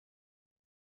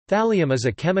Thallium is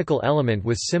a chemical element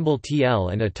with symbol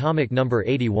Tl and atomic number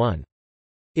 81.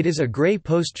 It is a gray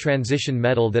post-transition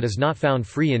metal that is not found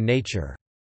free in nature.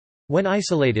 When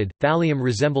isolated, thallium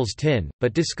resembles tin,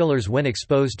 but discolors when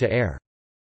exposed to air.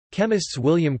 Chemists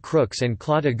William Crookes and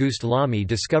Claude Auguste Lamy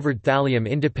discovered thallium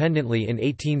independently in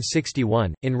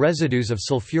 1861, in residues of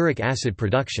sulfuric acid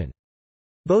production.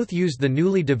 Both used the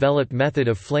newly developed method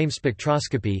of flame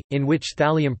spectroscopy, in which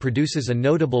thallium produces a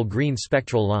notable green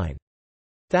spectral line.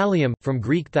 Thallium, from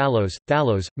Greek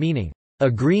thallos, meaning,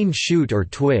 a green shoot or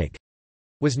twig,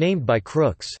 was named by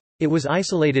Crookes. It was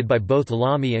isolated by both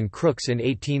Lamy and Crookes in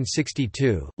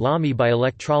 1862, Lamy by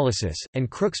electrolysis, and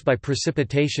Crookes by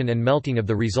precipitation and melting of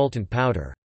the resultant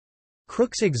powder.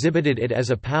 Crookes exhibited it as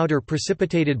a powder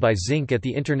precipitated by zinc at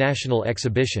the International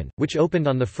Exhibition, which opened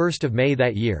on 1 May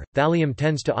that year. Thallium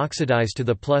tends to oxidize to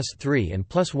the +3 and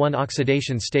 +1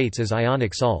 oxidation states as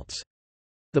ionic salts.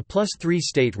 The +3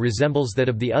 state resembles that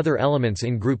of the other elements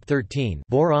in group 13: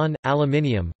 boron,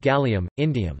 aluminium, gallium,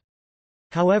 indium.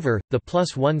 However, the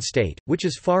 +1 state, which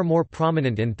is far more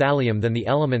prominent in thallium than the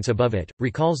elements above it,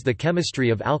 recalls the chemistry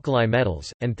of alkali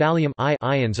metals, and thallium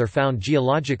ions are found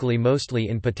geologically mostly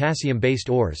in potassium-based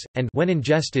ores, and when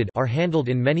ingested are handled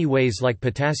in many ways like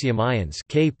potassium ions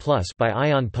K+ by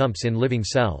ion pumps in living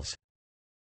cells.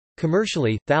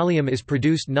 Commercially, thallium is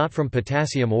produced not from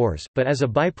potassium ores, but as a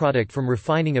byproduct from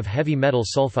refining of heavy metal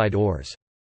sulfide ores.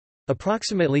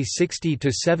 Approximately 60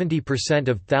 to 70%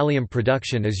 of thallium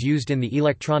production is used in the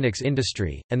electronics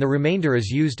industry, and the remainder is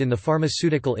used in the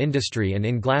pharmaceutical industry and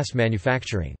in glass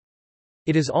manufacturing.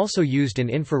 It is also used in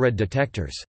infrared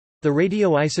detectors. The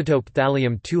radioisotope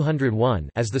thallium-201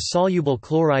 as the soluble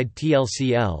chloride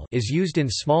TlCl is used in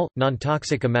small,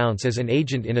 non-toxic amounts as an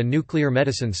agent in a nuclear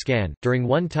medicine scan, during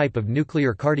one type of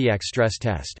nuclear cardiac stress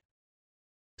test.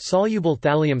 Soluble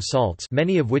thallium salts,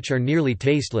 many of which are nearly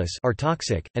tasteless, are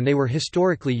toxic, and they were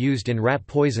historically used in rat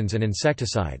poisons and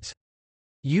insecticides.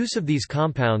 Use of these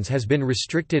compounds has been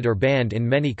restricted or banned in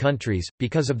many countries,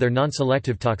 because of their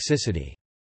non-selective toxicity.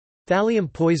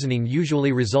 Thallium poisoning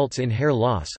usually results in hair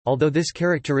loss, although this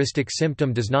characteristic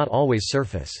symptom does not always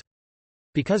surface.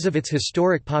 Because of its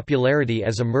historic popularity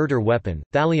as a murder weapon,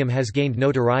 thallium has gained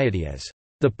notoriety as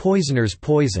the poisoner's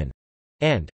poison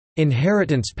and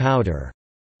inheritance powder,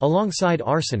 alongside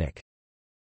arsenic.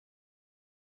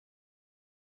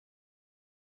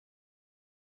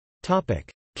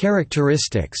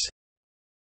 Characteristics.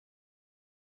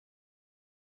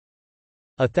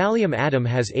 A thallium atom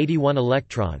has 81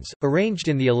 electrons, arranged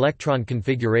in the electron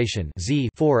configuration Z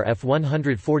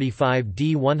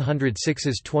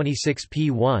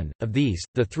 4f145d106s26p1. Of these,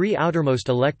 the 3 outermost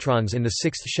electrons in the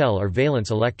 6th shell are valence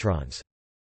electrons.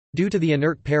 Due to the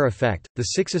inert pair effect, the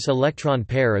 6s electron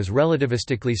pair is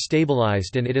relativistically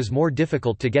stabilized and it is more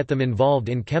difficult to get them involved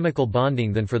in chemical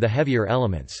bonding than for the heavier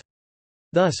elements.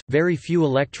 Thus, very few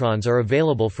electrons are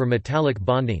available for metallic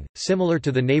bonding, similar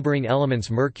to the neighboring elements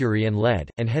mercury and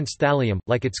lead, and hence thallium,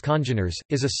 like its congeners,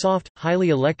 is a soft,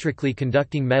 highly electrically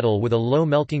conducting metal with a low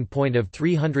melting point of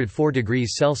 304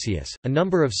 degrees Celsius. A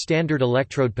number of standard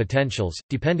electrode potentials,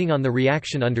 depending on the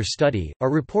reaction under study,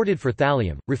 are reported for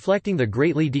thallium, reflecting the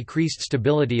greatly decreased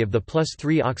stability of the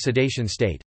 +3 oxidation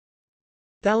state.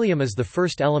 Thallium is the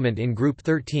first element in group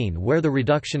 13 where the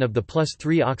reduction of the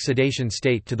 +3 oxidation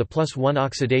state to the +1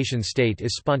 oxidation state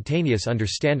is spontaneous under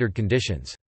standard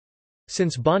conditions.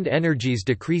 Since bond energies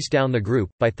decrease down the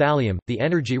group, by thallium, the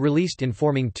energy released in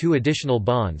forming 2 additional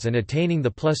bonds and attaining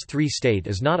the +3 state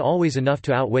is not always enough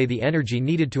to outweigh the energy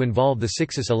needed to involve the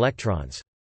 6s electrons.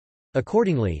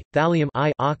 Accordingly, thallium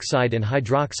I oxide and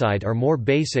hydroxide are more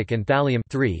basic and thallium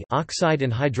oxide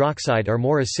and hydroxide are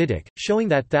more acidic, showing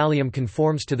that thallium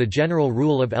conforms to the general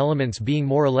rule of elements being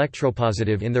more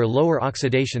electropositive in their lower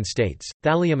oxidation states.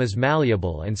 Thallium is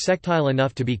malleable and sectile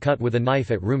enough to be cut with a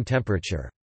knife at room temperature.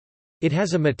 It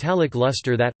has a metallic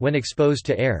luster that, when exposed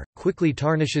to air, quickly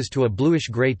tarnishes to a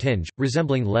bluish-gray tinge,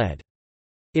 resembling lead.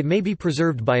 It may be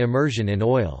preserved by immersion in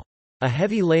oil. A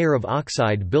heavy layer of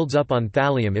oxide builds up on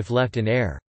thallium if left in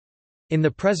air. In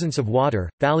the presence of water,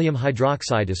 thallium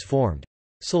hydroxide is formed.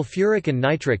 Sulfuric and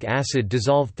nitric acid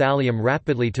dissolve thallium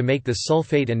rapidly to make the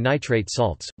sulfate and nitrate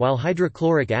salts, while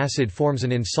hydrochloric acid forms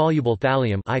an insoluble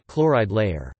thallium I chloride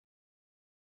layer.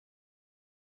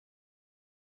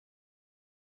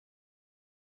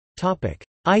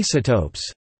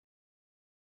 Isotopes.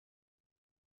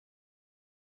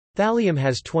 Thallium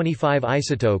has 25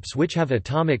 isotopes which have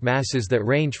atomic masses that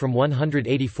range from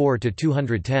 184 to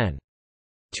 210.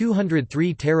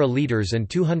 203 tera-liters and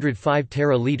 205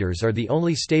 tera-liters are the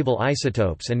only stable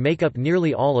isotopes and make up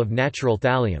nearly all of natural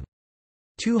thallium.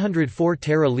 204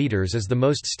 teraliters is the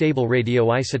most stable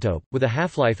radioisotope, with a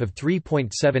half-life of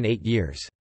 3.78 years.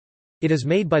 It is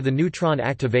made by the neutron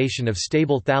activation of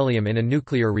stable thallium in a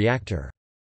nuclear reactor.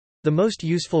 The most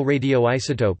useful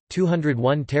radioisotope,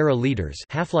 201 teraliters,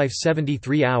 half-life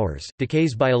 73 hours,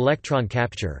 decays by electron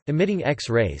capture, emitting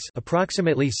X-rays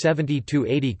approximately 70 to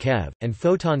 80 keV, and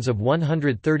photons of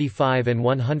 135 and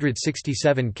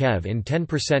 167 keV in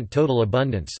 10% total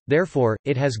abundance, therefore,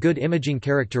 it has good imaging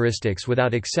characteristics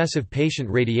without excessive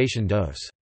patient radiation dose.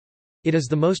 It is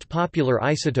the most popular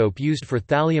isotope used for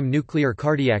thallium nuclear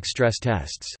cardiac stress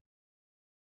tests.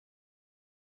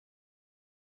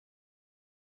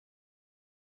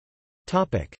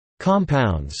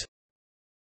 Compounds.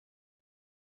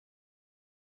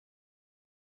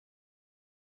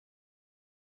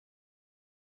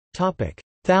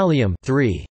 Thallium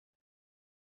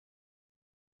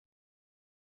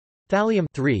Thallium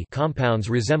compounds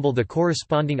resemble the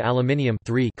corresponding aluminium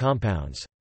compounds.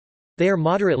 They are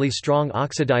moderately strong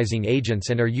oxidizing agents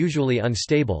and are usually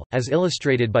unstable, as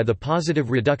illustrated by the positive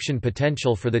reduction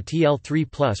potential for the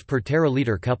Tl3+ per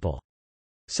teraliter couple.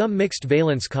 Some mixed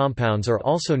valence compounds are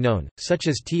also known, such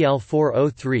as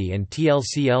Tl4O3 and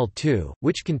TlCl2,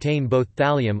 which contain both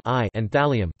thallium I and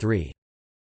thallium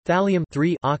Thallium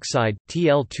oxide,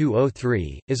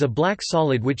 Tl2O3, is a black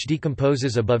solid which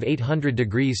decomposes above 800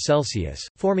 degrees Celsius,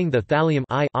 forming the thallium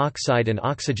I oxide and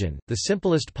oxygen. The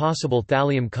simplest possible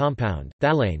thallium compound,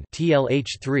 thalane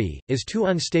TlH3, is too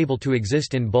unstable to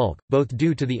exist in bulk, both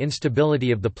due to the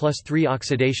instability of the +3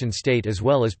 oxidation state as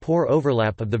well as poor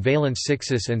overlap of the valence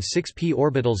 6s and 6p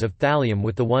orbitals of thallium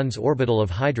with the 1s orbital of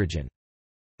hydrogen.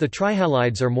 The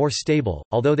trihalides are more stable,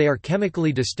 although they are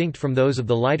chemically distinct from those of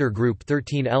the lighter group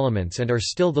 13 elements and are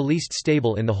still the least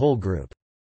stable in the whole group.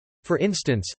 For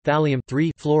instance, thallium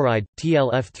fluoride,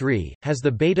 TlF3, has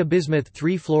the beta-bismuth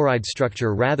 3-fluoride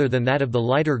structure rather than that of the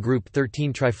lighter group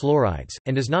 13 trifluorides,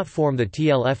 and does not form the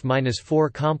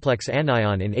TlF-4 complex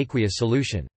anion in aqueous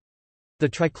solution. The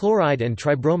trichloride and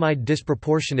tribromide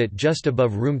disproportionate just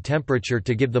above room temperature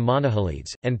to give the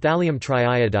monohalides, and thallium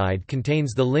triiodide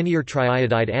contains the linear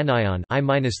triiodide anion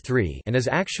I-3 and is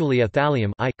actually a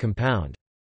thallium I compound.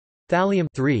 Thallium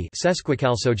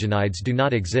sesquichalcogenides do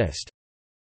not exist.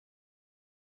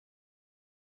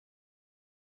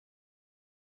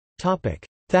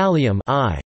 Thallium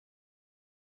I.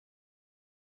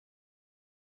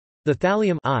 The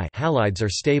thallium I halides are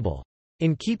stable.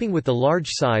 In keeping with the large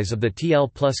size of the Tl+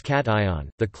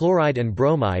 cation, the chloride and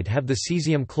bromide have the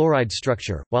cesium chloride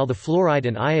structure, while the fluoride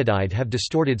and iodide have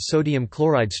distorted sodium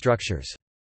chloride structures.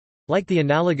 Like the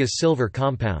analogous silver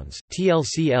compounds,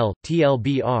 TlCl,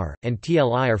 TlBr, and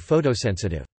Tli are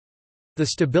photosensitive. The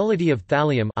stability of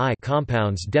thallium I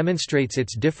compounds demonstrates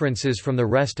its differences from the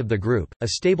rest of the group. A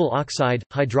stable oxide,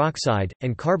 hydroxide,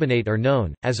 and carbonate are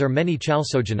known, as are many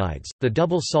chalcogenides. The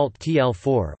double salt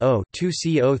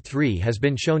Tl4O2CO3 has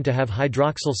been shown to have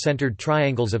hydroxyl-centered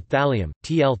triangles of thallium,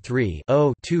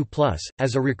 Tl3O2+,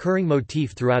 as a recurring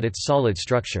motif throughout its solid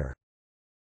structure.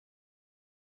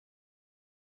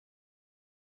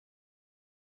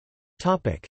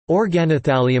 Topic: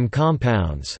 Organothallium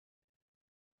compounds.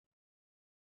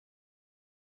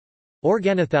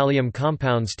 Organothallium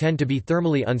compounds tend to be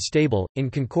thermally unstable, in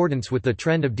concordance with the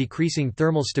trend of decreasing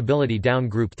thermal stability down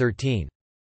group 13.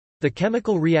 The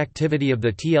chemical reactivity of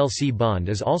the TLC bond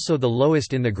is also the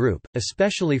lowest in the group,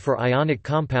 especially for ionic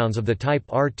compounds of the type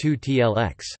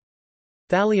R2TLX.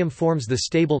 Thallium forms the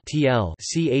stable Tl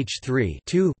CH3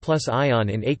 ion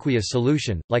in aqueous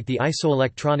solution, like the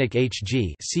isoelectronic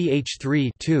Hg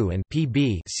CH3 and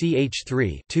Pb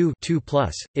CH3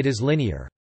 It is linear.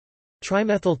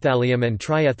 Trimethylthallium and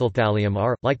triethylthallium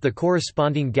are, like the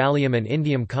corresponding gallium and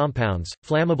indium compounds,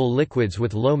 flammable liquids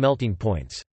with low melting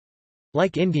points.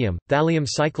 Like indium, thallium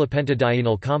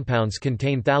cyclopentadienyl compounds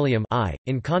contain thallium I,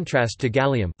 in contrast to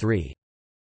gallium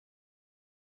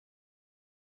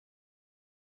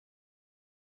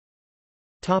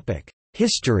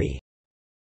History.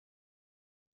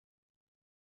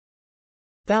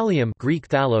 Thallium, Greek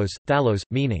thallos,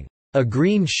 meaning a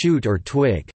green shoot or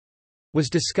twig, was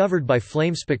discovered by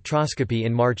flame spectroscopy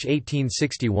in March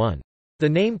 1861. The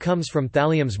name comes from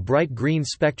thallium's bright green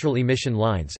spectral emission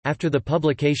lines, after the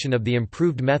publication of the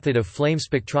improved method of flame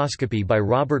spectroscopy by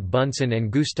Robert Bunsen and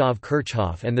Gustav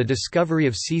Kirchhoff and the discovery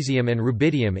of cesium and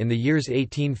rubidium in the years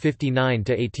 1859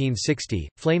 to 1860.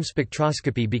 Flame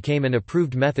spectroscopy became an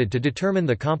approved method to determine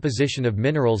the composition of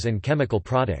minerals and chemical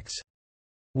products.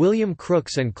 William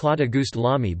Crookes and Claude Auguste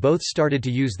Lamy both started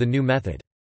to use the new method.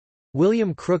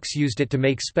 William Crookes used it to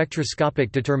make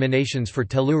spectroscopic determinations for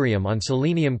tellurium on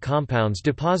selenium compounds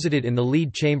deposited in the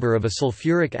lead chamber of a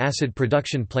sulfuric acid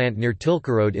production plant near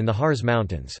Tilkerode in the Harz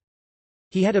Mountains.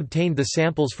 He had obtained the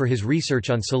samples for his research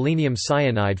on selenium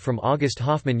cyanide from August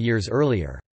Hoffmann years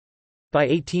earlier. By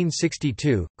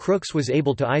 1862, Crookes was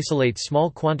able to isolate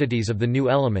small quantities of the new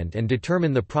element and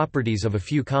determine the properties of a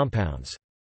few compounds.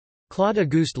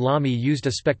 Claude-Auguste Lamy used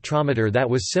a spectrometer that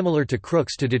was similar to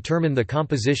Crookes to determine the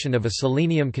composition of a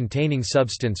selenium-containing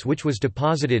substance which was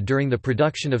deposited during the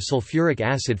production of sulfuric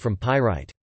acid from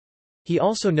pyrite. He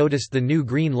also noticed the new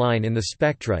green line in the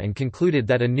spectra and concluded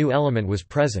that a new element was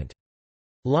present.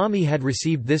 Lamy had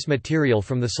received this material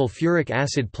from the sulfuric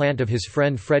acid plant of his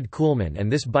friend Fred Kuhlmann, and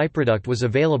this byproduct was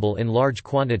available in large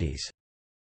quantities.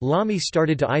 Lamy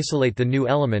started to isolate the new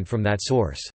element from that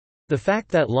source. The fact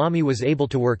that Lamy was able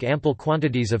to work ample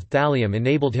quantities of thallium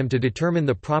enabled him to determine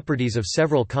the properties of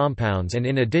several compounds, and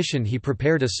in addition he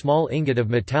prepared a small ingot of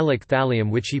metallic thallium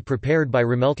which he prepared by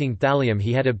remelting thallium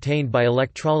he had obtained by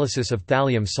electrolysis of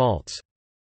thallium salts.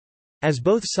 As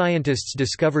both scientists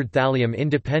discovered thallium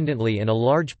independently and a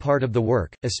large part of the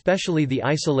work, especially the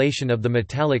isolation of the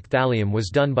metallic thallium, was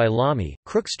done by Lamy,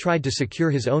 Crookes tried to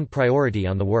secure his own priority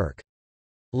on the work.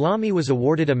 Lamy was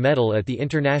awarded a medal at the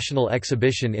International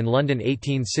Exhibition in London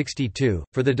 1862,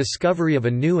 for the discovery of a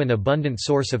new and abundant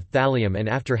source of thallium, and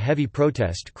after heavy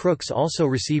protest Crookes also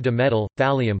received a medal,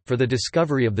 thallium, for the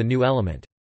discovery of the new element.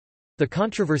 The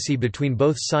controversy between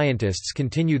both scientists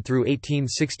continued through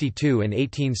 1862 and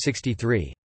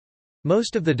 1863.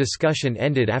 Most of the discussion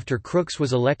ended after Crookes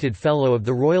was elected Fellow of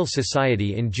the Royal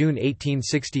Society in June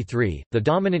 1863. The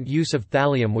dominant use of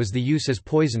thallium was the use as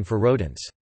poison for rodents.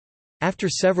 After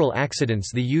several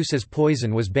accidents, the use as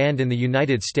poison was banned in the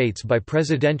United States by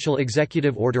Presidential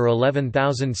Executive Order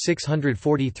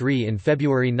 11643 in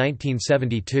February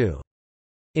 1972.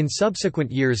 In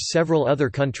subsequent years, several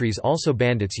other countries also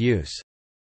banned its use.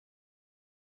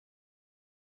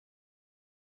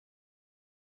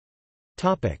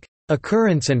 Topic: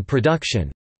 Occurrence and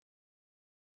production.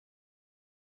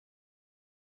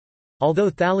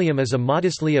 Although thallium is a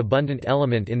modestly abundant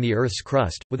element in the Earth's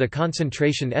crust, with a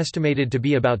concentration estimated to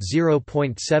be about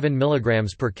 0.7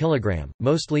 mg per kilogram,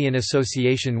 mostly in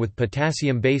association with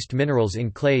potassium-based minerals in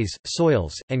clays,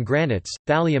 soils, and granites,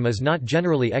 thallium is not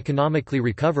generally economically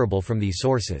recoverable from these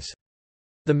sources.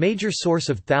 The major source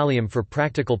of thallium for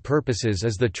practical purposes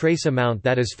is the trace amount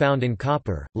that is found in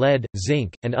copper, lead,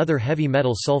 zinc, and other heavy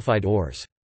metal sulfide ores.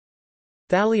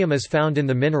 Thallium is found in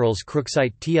the minerals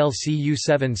crooksite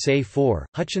TlCu7Se4,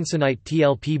 hutchinsonite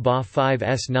TlP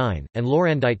Ba5S9, and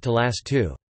laurandite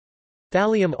Talas2.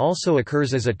 Thallium also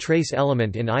occurs as a trace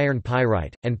element in iron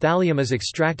pyrite, and thallium is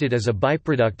extracted as a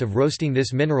byproduct of roasting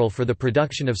this mineral for the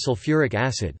production of sulfuric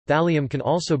acid. Thallium can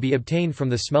also be obtained from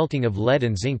the smelting of lead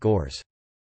and zinc ores.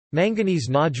 Manganese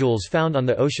nodules found on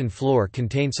the ocean floor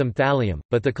contain some thallium,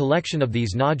 but the collection of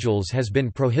these nodules has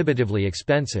been prohibitively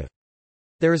expensive.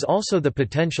 There is also the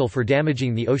potential for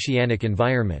damaging the oceanic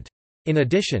environment. In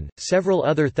addition, several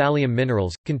other thallium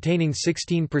minerals, containing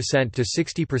 16% to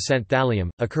 60% thallium,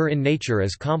 occur in nature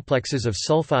as complexes of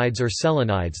sulfides or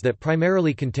selenides that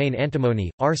primarily contain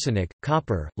antimony, arsenic,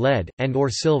 copper, lead,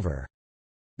 and/or silver.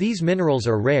 These minerals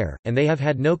are rare, and they have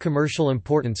had no commercial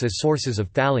importance as sources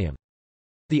of thallium.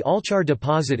 The Alchar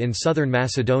deposit in southern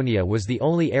Macedonia was the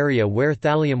only area where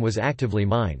thallium was actively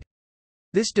mined.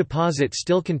 This deposit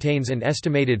still contains an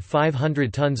estimated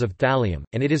 500 tons of thallium,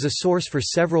 and it is a source for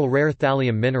several rare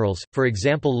thallium minerals, for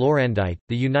example laurandite.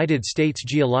 The United States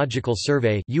Geological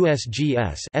Survey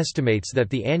 (USGS) estimates that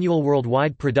the annual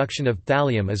worldwide production of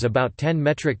thallium is about 10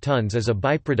 metric tons as a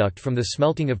byproduct from the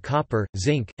smelting of copper,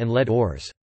 zinc, and lead ores.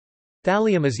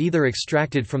 Thallium is either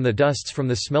extracted from the dusts from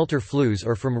the smelter flues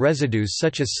or from residues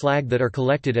such as slag that are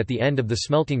collected at the end of the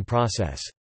smelting process.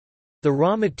 The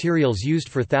raw materials used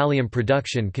for thallium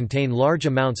production contain large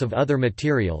amounts of other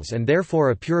materials, and therefore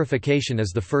a purification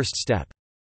is the first step.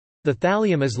 The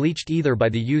thallium is leached either by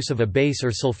the use of a base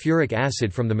or sulfuric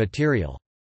acid from the material.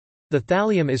 The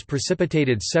thallium is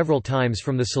precipitated several times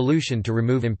from the solution to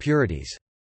remove impurities.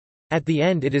 At the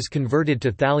end it is converted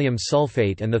to thallium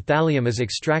sulfate, and the thallium is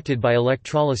extracted by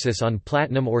electrolysis on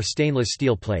platinum or stainless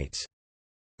steel plates.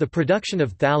 The production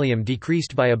of thallium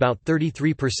decreased by about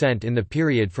 33% in the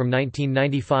period from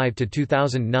 1995 to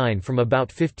 2009, from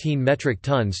about 15 metric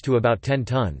tons to about 10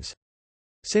 tons.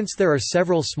 Since there are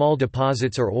several small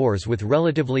deposits or ores with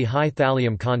relatively high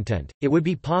thallium content, it would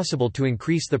be possible to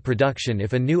increase the production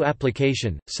if a new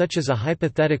application, such as a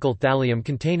hypothetical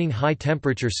thallium-containing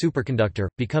high-temperature superconductor,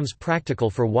 becomes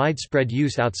practical for widespread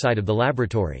use outside of the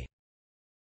laboratory.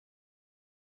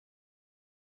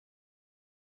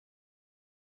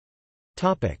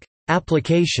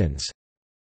 Applications.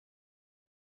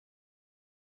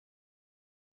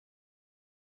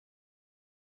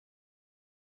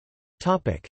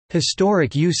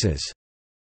 Historic uses.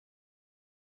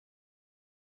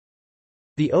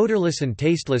 The odorless and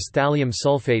tasteless thallium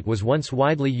sulfate was once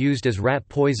widely used as rat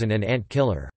poison and ant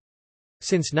killer.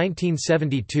 Since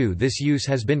 1972 this use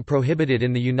has been prohibited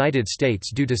in the United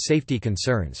States due to safety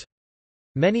concerns.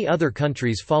 Many other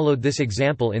countries followed this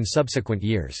example in subsequent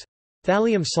years.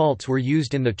 Thallium salts were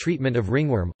used in the treatment of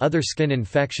ringworm, other skin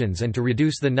infections and to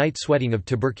reduce the night sweating of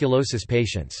tuberculosis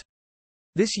patients.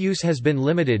 This use has been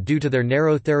limited due to their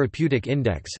narrow therapeutic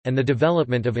index, and the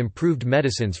development of improved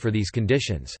medicines for these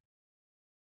conditions.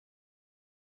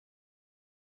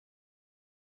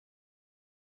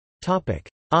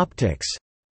 Optics.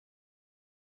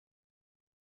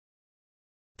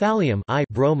 Thallium I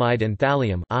bromide and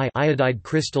thallium I iodide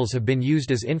crystals have been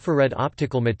used as infrared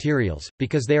optical materials,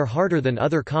 because they are harder than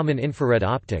other common infrared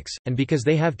optics, and because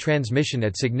they have transmission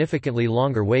at significantly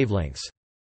longer wavelengths.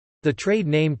 The trade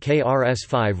name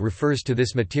KRS-5 refers to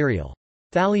this material.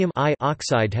 Thallium I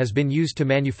oxide has been used to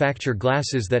manufacture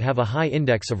glasses that have a high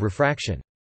index of refraction.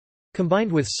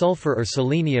 Combined with sulfur or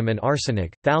selenium and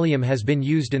arsenic, thallium has been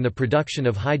used in the production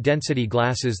of high-density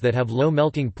glasses that have low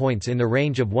melting points in the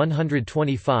range of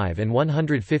 125 and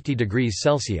 150 degrees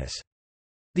Celsius.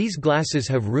 These glasses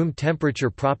have room temperature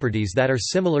properties that are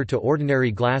similar to ordinary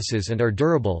glasses and are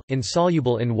durable,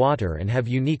 insoluble in water and have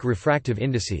unique refractive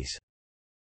indices.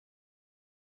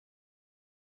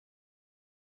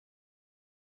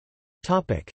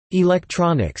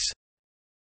 Electronics.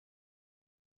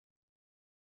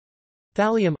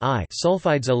 Thallium I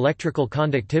sulfide's electrical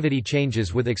conductivity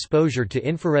changes with exposure to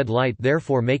infrared light,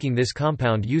 therefore making this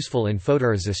compound useful in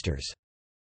photoresistors.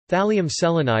 Thallium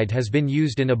selenide has been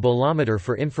used in a bolometer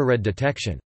for infrared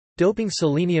detection. Doping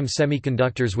selenium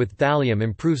semiconductors with thallium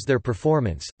improves their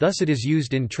performance, thus it is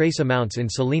used in trace amounts in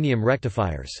selenium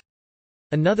rectifiers.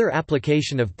 Another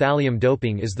application of thallium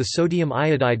doping is the sodium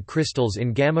iodide crystals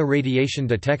in gamma radiation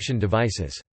detection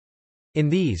devices. In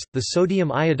these, the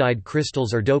sodium iodide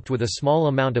crystals are doped with a small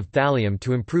amount of thallium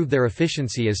to improve their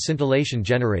efficiency as scintillation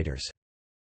generators.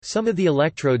 Some of the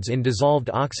electrodes in dissolved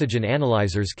oxygen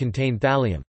analyzers contain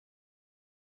thallium.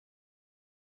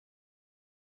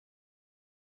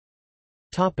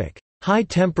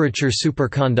 High-temperature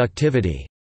superconductivity.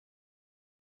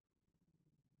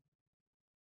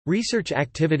 Research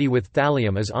activity with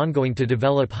thallium is ongoing to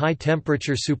develop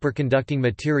high-temperature superconducting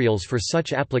materials for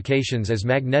such applications as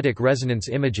magnetic resonance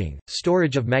imaging,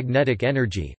 storage of magnetic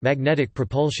energy, magnetic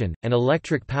propulsion, and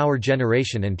electric power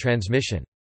generation and transmission.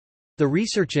 The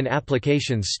research in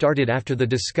applications started after the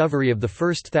discovery of the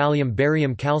first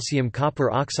thallium-barium-calcium-copper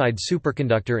oxide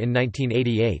superconductor in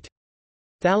 1988.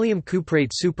 Thallium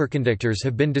cuprate superconductors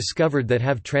have been discovered that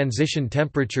have transition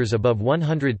temperatures above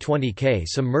 120 K.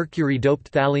 Some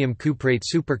mercury-doped thallium cuprate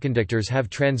superconductors have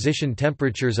transition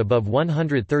temperatures above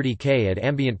 130 K at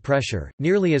ambient pressure,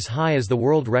 nearly as high as the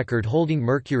world record-holding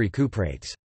mercury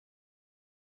cuprates.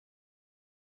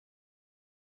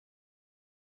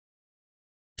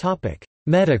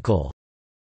 Medical.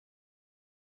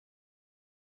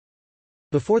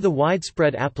 Before the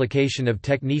widespread application of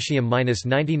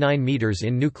technetium-99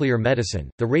 in nuclear medicine,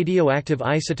 the radioactive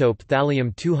isotope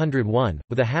thallium-201,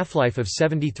 with a half-life of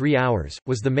 73 hours,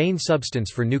 was the main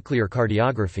substance for nuclear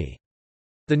cardiography.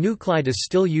 The nuclide is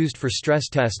still used for stress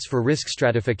tests for risk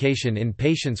stratification in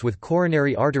patients with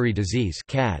coronary artery disease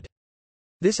 (CAD).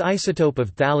 This isotope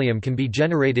of thallium can be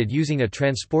generated using a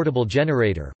transportable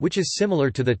generator, which is similar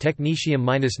to the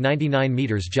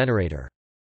technetium-99 generator.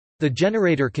 The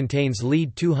generator contains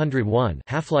lead-201,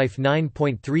 half-life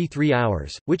 9.33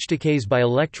 hours, which decays by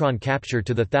electron capture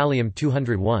to the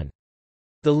thallium-201.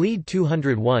 The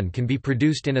lead-201 can be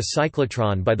produced in a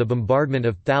cyclotron by the bombardment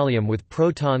of thallium with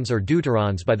protons or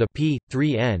deuterons by the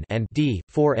P(3N) and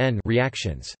D(4N)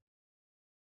 reactions.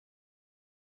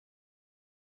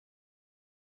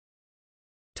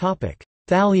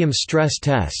 Thallium stress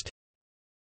test.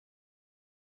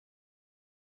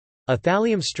 A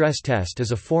thallium stress test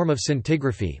is a form of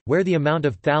scintigraphy, where the amount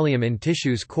of thallium in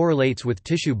tissues correlates with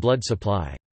tissue blood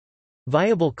supply.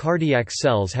 Viable cardiac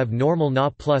cells have normal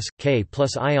Na plus, K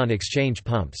plus ion exchange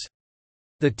pumps.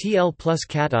 The Tl plus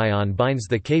cation binds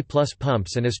the K plus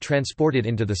pumps and is transported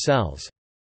into the cells.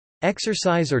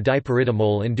 Exercise or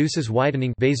dipyridamole induces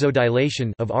widening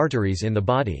vasodilation of arteries in the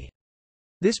body.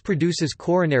 This produces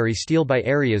coronary steal by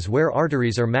areas where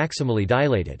arteries are maximally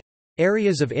dilated.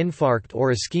 Areas of infarct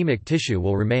or ischemic tissue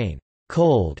will remain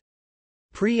cold.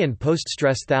 Pre- and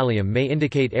post-stress thallium may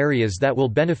indicate areas that will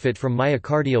benefit from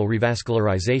myocardial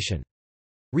revascularization.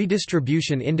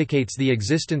 Redistribution indicates the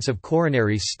existence of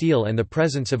coronary stele and the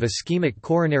presence of ischemic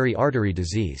coronary artery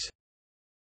disease.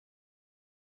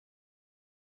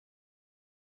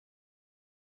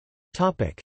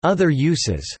 Other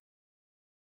uses.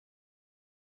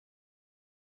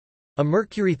 A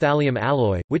mercury-thallium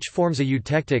alloy, which forms a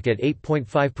eutectic at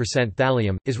 8.5%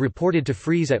 thallium, is reported to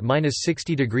freeze at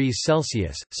 -60 degrees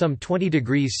Celsius, some 20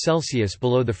 degrees Celsius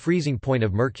below the freezing point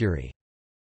of mercury.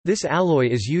 This alloy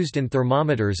is used in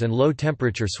thermometers and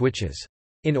low-temperature switches.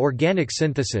 In organic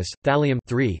synthesis, thallium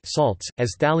salts,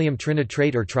 as thallium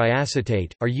trinitrate or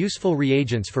triacetate, are useful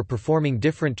reagents for performing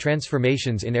different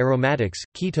transformations in aromatics,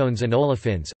 ketones and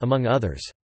olefins, among others.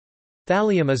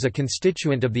 Thallium is a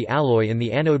constituent of the alloy in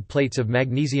the anode plates of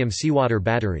magnesium seawater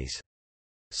batteries.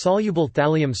 Soluble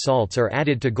thallium salts are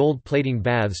added to gold plating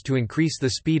baths to increase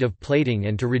the speed of plating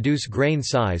and to reduce grain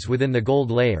size within the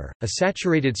gold layer. A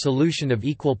saturated solution of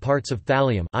equal parts of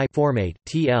thallium I formate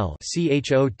Tl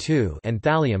CHO2 and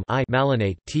thallium I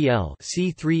malonate Tl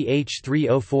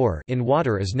C3H3O4 in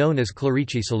water is known as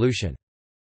Clerici solution.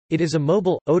 It is a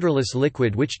mobile, odorless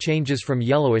liquid which changes from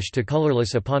yellowish to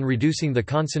colorless upon reducing the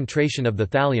concentration of the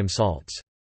thallium salts.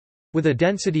 With a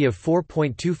density of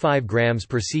 4.25 grams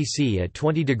per cc at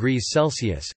 20 degrees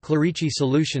Celsius, Clerici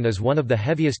solution is one of the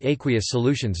heaviest aqueous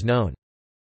solutions known.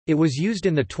 It was used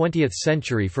in the 20th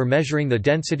century for measuring the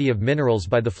density of minerals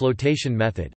by the flotation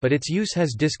method, but its use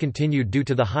has discontinued due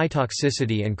to the high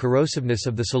toxicity and corrosiveness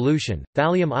of the solution.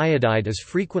 Thallium iodide is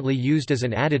frequently used as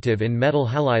an additive in metal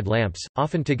halide lamps,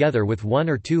 often together with one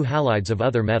or two halides of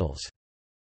other metals.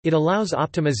 It allows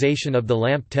optimization of the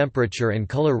lamp temperature and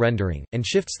color rendering, and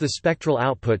shifts the spectral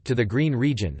output to the green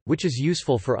region, which is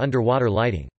useful for underwater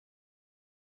lighting.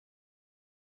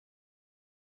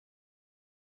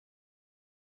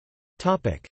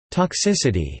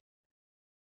 Toxicity.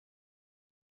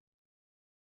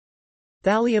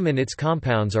 Thallium and its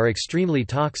compounds are extremely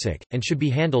toxic, and should be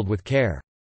handled with care.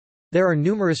 There are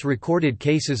numerous recorded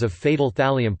cases of fatal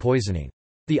thallium poisoning.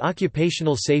 The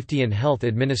Occupational Safety and Health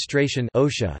Administration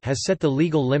 (OSHA) has set the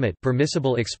legal limit,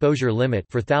 permissible exposure limit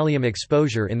for thallium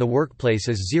exposure in the workplace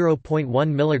as 0.1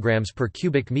 mg per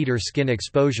cubic meter skin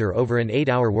exposure over an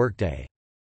 8-hour workday.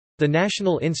 The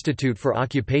National Institute for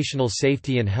Occupational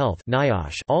Safety and Health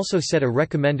 (NIOSH) also set a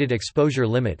recommended exposure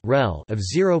limit (REL) of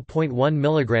 0.1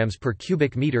 mg per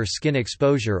cubic meter skin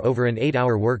exposure over an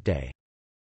 8-hour workday.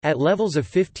 At levels of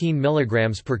 15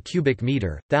 mg per cubic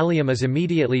meter, thallium is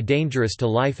immediately dangerous to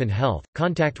life and health,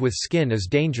 contact with skin is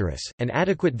dangerous, and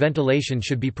adequate ventilation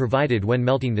should be provided when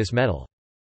melting this metal.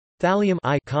 Thallium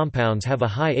I compounds have a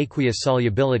high aqueous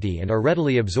solubility and are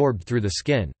readily absorbed through the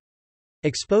skin.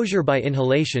 Exposure by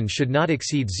inhalation should not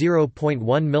exceed 0.1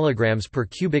 mg per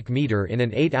cubic meter in an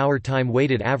 8-hour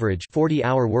time-weighted average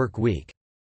 40-hour work week.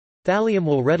 Thallium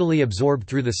will readily absorb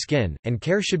through the skin, and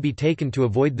care should be taken to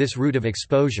avoid this route of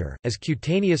exposure, as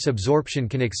cutaneous absorption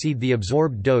can exceed the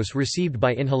absorbed dose received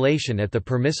by inhalation at the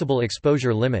permissible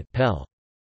exposure limit (PEL).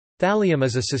 Thallium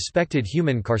is a suspected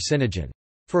human carcinogen.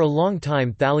 For a long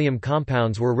time thallium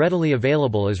compounds were readily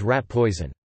available as rat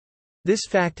poison. This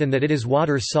fact and that it is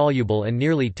water-soluble and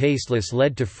nearly tasteless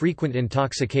led to frequent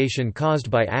intoxication caused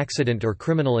by accident or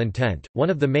criminal intent. One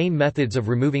of the main methods of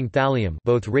removing thallium,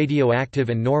 both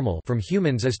radioactive and normal, from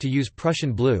humans is to use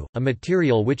Prussian blue, a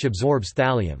material which absorbs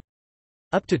thallium.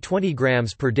 Up to 20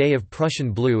 grams per day of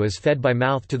Prussian blue is fed by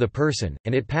mouth to the person,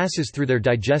 and it passes through their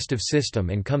digestive system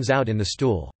and comes out in the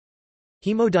stool.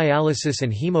 Hemodialysis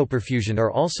and hemoperfusion are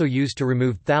also used to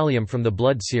remove thallium from the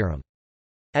blood serum.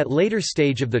 At later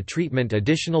stage of the treatment,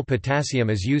 additional potassium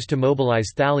is used to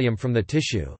mobilize thallium from the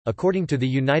tissue. According to the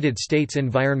United States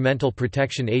Environmental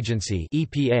Protection Agency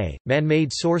 (EPA), man-made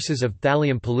sources of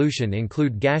thallium pollution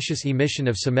include gaseous emission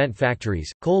of cement factories,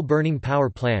 coal-burning power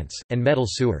plants, and metal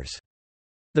sewers.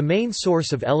 The main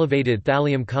source of elevated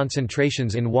thallium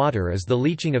concentrations in water is the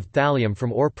leaching of thallium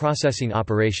from ore processing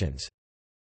operations.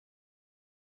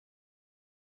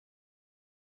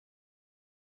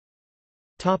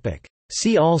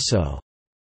 See also: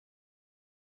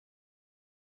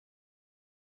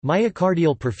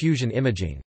 myocardial perfusion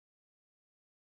imaging.